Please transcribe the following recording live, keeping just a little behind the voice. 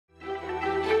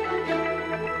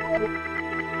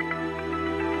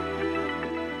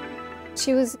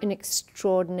She was an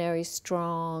extraordinary,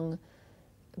 strong,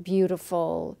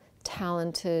 beautiful,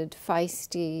 talented,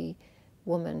 feisty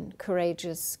woman,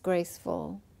 courageous,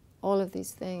 graceful, all of these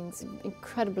things.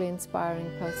 Incredibly inspiring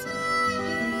person.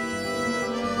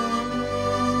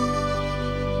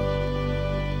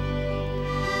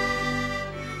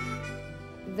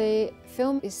 The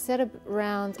film is set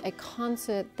around a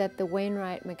concert that the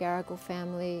Wainwright McGarrigle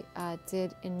family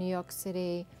did in New York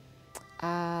City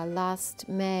last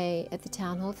May at the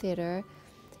Town Hall Theater,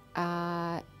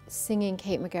 singing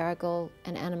Kate McGarrigle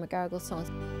and Anna McGarrigle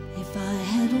songs. If I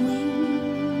had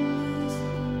wings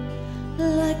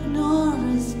like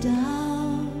Nora's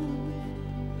dove,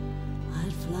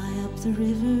 I'd fly up the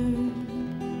river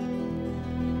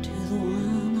to the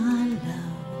one I love.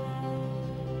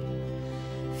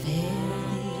 Fare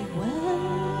thee well,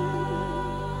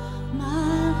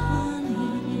 my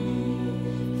honey,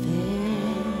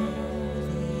 fare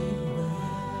thee well.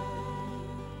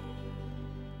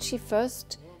 She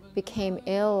first became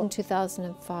ill in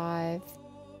 2005.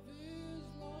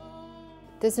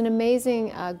 There's an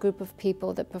amazing group of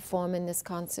people that perform in this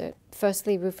concert.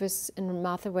 Firstly, Rufus and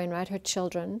Martha Wainwright, her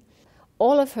children.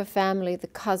 All of her family, the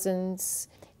cousins,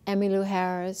 Emmylou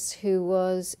Harris, who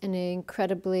was an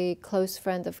incredibly close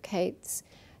friend of Kate's,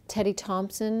 Teddy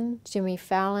Thompson, Jimmy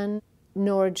Fallon,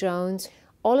 Nora Jones.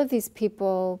 All of these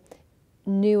people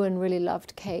knew and really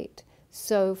loved Kate.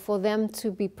 So for them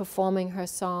to be performing her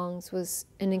songs was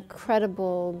an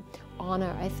incredible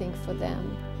honor, I think, for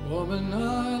them. Woman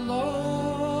I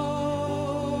love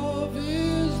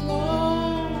is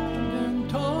long and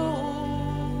tall.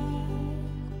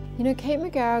 You know, Kate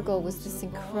McGarrigle was this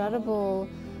incredible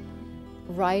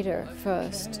writer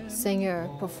first, singer,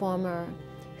 performer,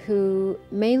 who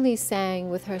mainly sang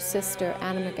with her sister,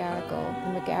 Anna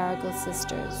McGarrigle, the McGarrigle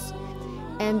sisters.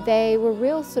 And they were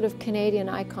real sort of Canadian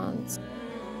icons.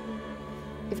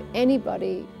 If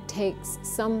anybody takes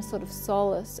some sort of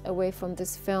solace away from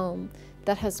this film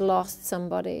that has lost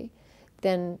somebody,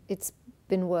 then it's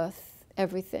been worth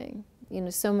everything. You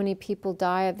know, so many people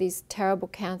die of these terrible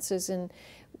cancers, and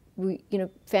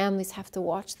families have to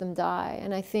watch them die.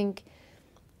 And I think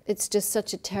it's just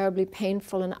such a terribly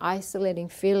painful and isolating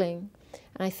feeling.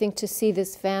 And I think to see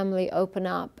this family open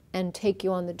up and take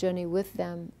you on the journey with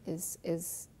them is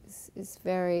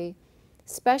very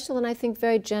special, and I think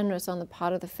very generous on the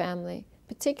part of the family,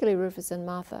 particularly Rufus and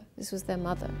Martha. This was their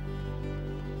mother.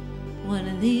 One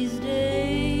of these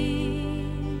days,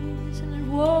 and it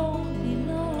won't be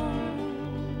long,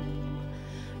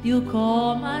 you'll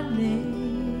call my name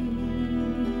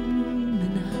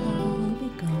and I'll be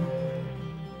gone.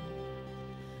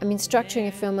 I mean, structuring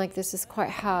a film like this is quite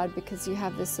hard because you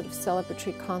have this sort of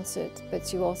celebratory concert,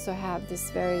 but you also have this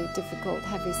very difficult,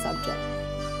 heavy subject.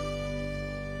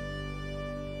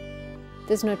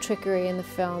 There's no trickery in the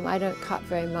film. I don't cut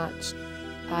very much.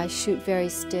 I shoot very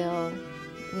still.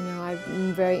 You know,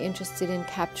 I'm very interested in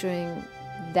capturing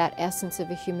that essence of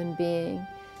a human being.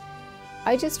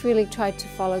 I just really tried to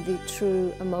follow the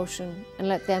true emotion and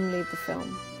let them lead the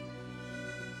film.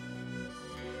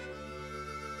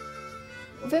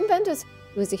 Wim Wenders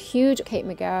was a huge Kate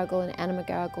McGarrigle and Anna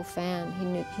McGarrigle fan.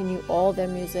 He knew all their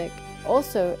music,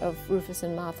 also of Rufus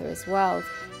and Martha as well.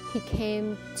 He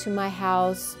came to my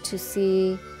house to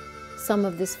see some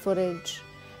of this footage,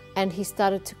 and he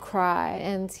started to cry.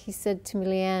 And he said to me,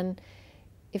 Lian,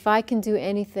 if I can do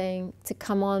anything to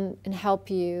come on and help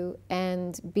you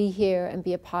and be here and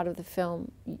be a part of the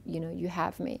film, you know, you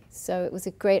have me. So it was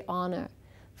a great honor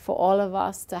for all of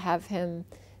us to have him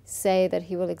say that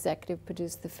he will executive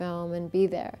produce the film and be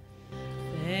there.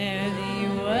 Fare thee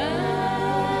well.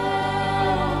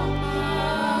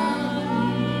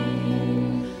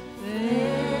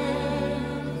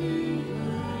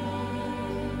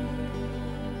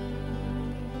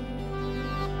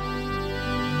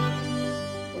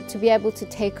 To be able to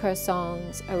take her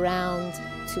songs around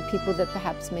to people that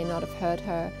perhaps may not have heard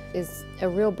her is a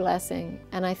real blessing,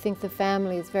 and I think the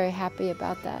family is very happy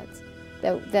about that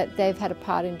they've had a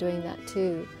part in doing that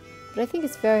too. But I think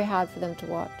it's very hard for them to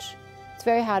watch. It's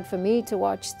very hard for me to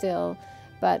watch still,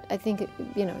 but I think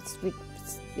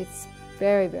it's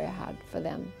very, very hard for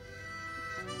them.